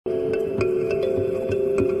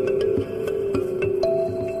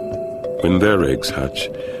When their eggs hatch,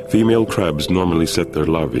 female crabs normally set their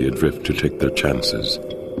larvae adrift to take their chances.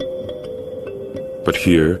 But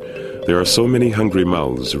here, there are so many hungry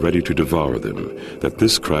mouths ready to devour them that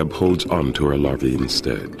this crab holds on to her larvae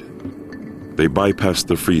instead. They bypass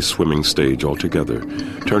the free-swimming stage altogether,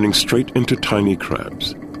 turning straight into tiny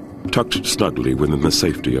crabs, tucked snugly within the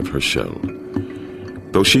safety of her shell.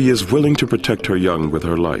 Though she is willing to protect her young with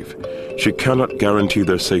her life, she cannot guarantee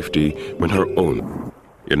their safety when her own.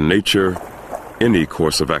 In nature, any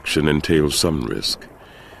course of action entails some risk.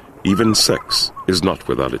 Even sex is not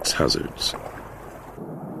without its hazards.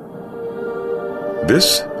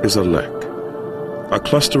 This is a lek, a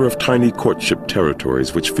cluster of tiny courtship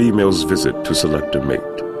territories which females visit to select a mate.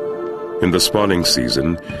 In the spawning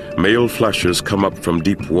season, male flashers come up from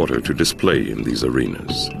deep water to display in these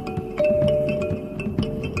arenas.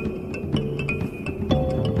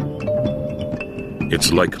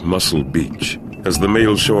 It's like Muscle Beach, as the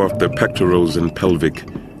males show off their pectorals and pelvic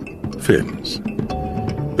fins.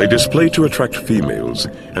 They display to attract females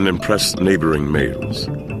and impress neighboring males.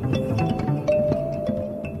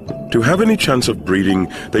 To have any chance of breeding,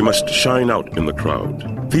 they must shine out in the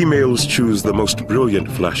crowd. Females choose the most brilliant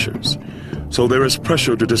flashers, so there is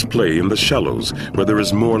pressure to display in the shallows where there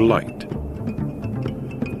is more light.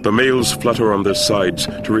 The males flutter on their sides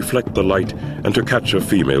to reflect the light and to catch a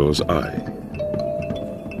female's eye.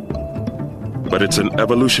 But it's an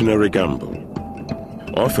evolutionary gamble.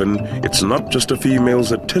 Often, it's not just a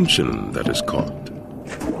female's attention that is caught.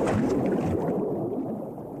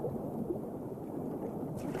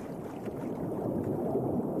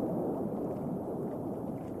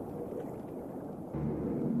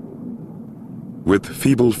 With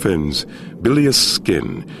feeble fins, bilious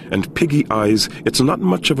skin, and piggy eyes, it's not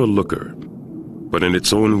much of a looker. But in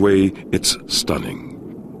its own way, it's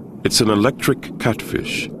stunning. It's an electric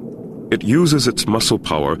catfish. It uses its muscle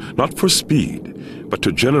power not for speed, but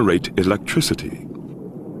to generate electricity.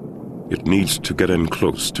 It needs to get in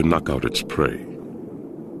close to knock out its prey.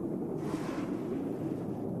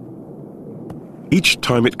 Each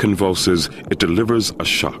time it convulses, it delivers a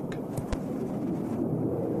shock.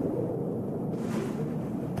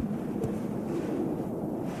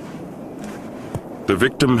 The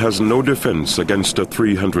victim has no defense against a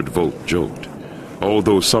 300-volt jolt,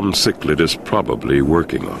 although some cichlid is probably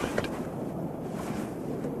working on it.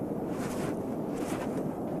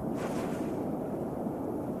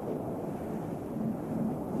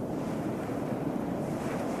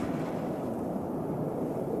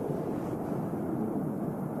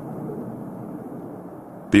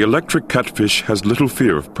 The electric catfish has little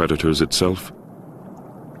fear of predators itself.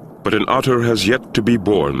 But an otter has yet to be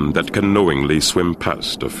born that can knowingly swim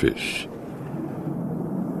past a fish.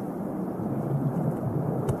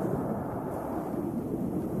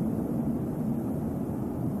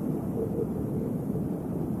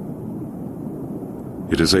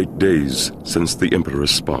 It is 8 days since the emperor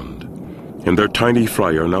spawned, and their tiny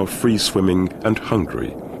fry are now free-swimming and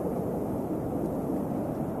hungry.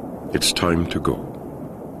 It's time to go.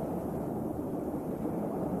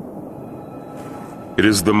 It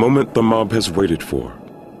is the moment the mob has waited for.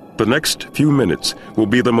 The next few minutes will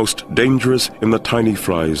be the most dangerous in the tiny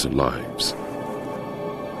fry's lives.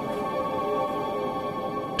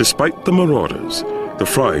 Despite the marauders, the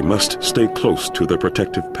fry must stay close to their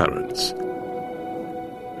protective parents.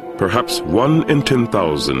 Perhaps 1 in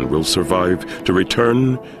 10,000 will survive to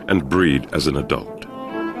return and breed as an adult.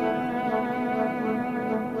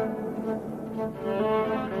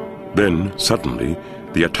 Then, suddenly,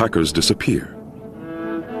 the attackers disappear.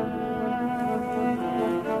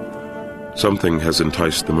 Something has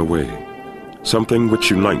enticed them away, something which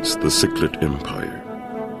unites the Cichlid Empire.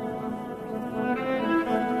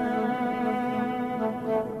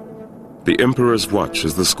 The emperors watch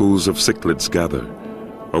as the schools of cichlids gather,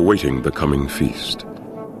 awaiting the coming feast.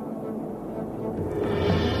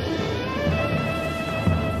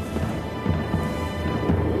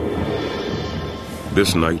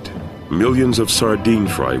 This night, millions of sardine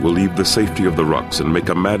fry will leave the safety of the rocks and make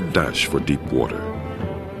a mad dash for deep water.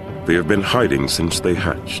 They have been hiding since they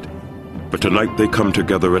hatched, but tonight they come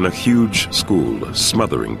together in a huge school,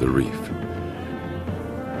 smothering the reef.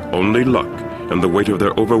 Only luck and the weight of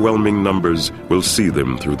their overwhelming numbers will see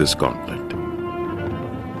them through this gauntlet.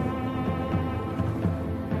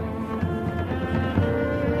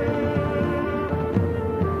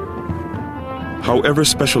 However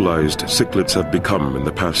specialized cichlids have become in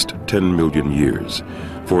the past 10 million years,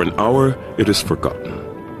 for an hour it is forgotten.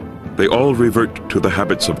 They all revert to the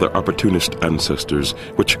habits of their opportunist ancestors,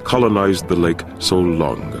 which colonized the lake so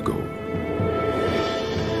long ago.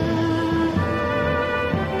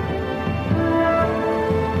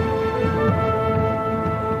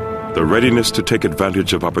 Their readiness to take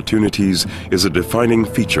advantage of opportunities is a defining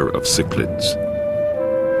feature of cichlids.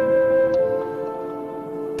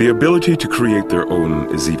 The ability to create their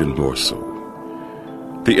own is even more so.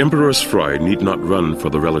 The emperor's fry need not run for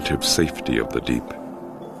the relative safety of the deep.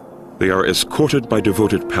 They are escorted by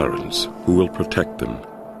devoted parents who will protect them.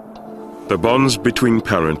 The bonds between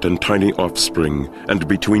parent and tiny offspring and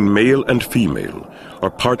between male and female are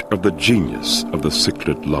part of the genius of the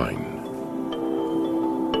cichlid line.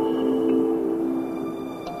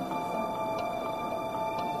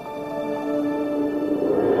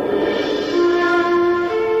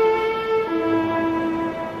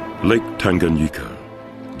 Lake Tanganyika,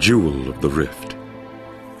 jewel of the rift,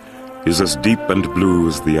 is as deep and blue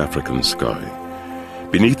as the African sky.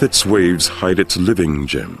 Beneath its waves hide its living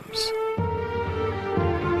gems.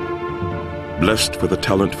 Blessed with a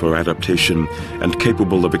talent for adaptation and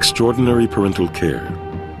capable of extraordinary parental care,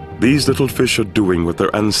 these little fish are doing what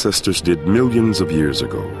their ancestors did millions of years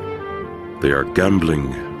ago. They are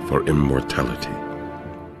gambling for immortality.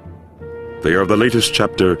 They are the latest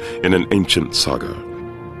chapter in an ancient saga,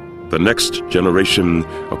 the next generation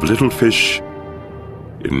of little fish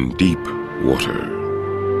in deep water.